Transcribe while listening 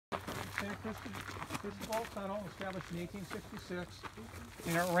Cristobal Tunnel, established in 1866,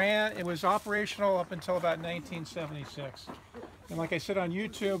 and it was operational up until about 1976. And like I said on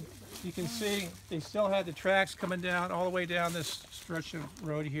YouTube, you can see they still had the tracks coming down all the way down this stretch of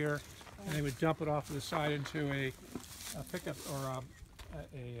road here, and they would dump it off to the side into a pickup or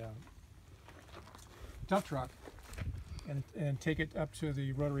a dump truck, and take it up to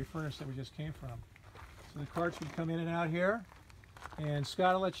the rotary furnace that we just came from. So the carts would come in and out here. And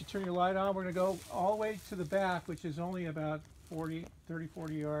Scott, I'll let you turn your light on. We're going to go all the way to the back, which is only about 30,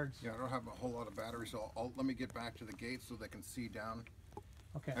 40 yards. Yeah, I don't have a whole lot of battery, so let me get back to the gate so they can see down.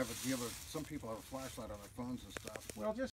 Okay. Some people have a flashlight on their phones and stuff. Well, just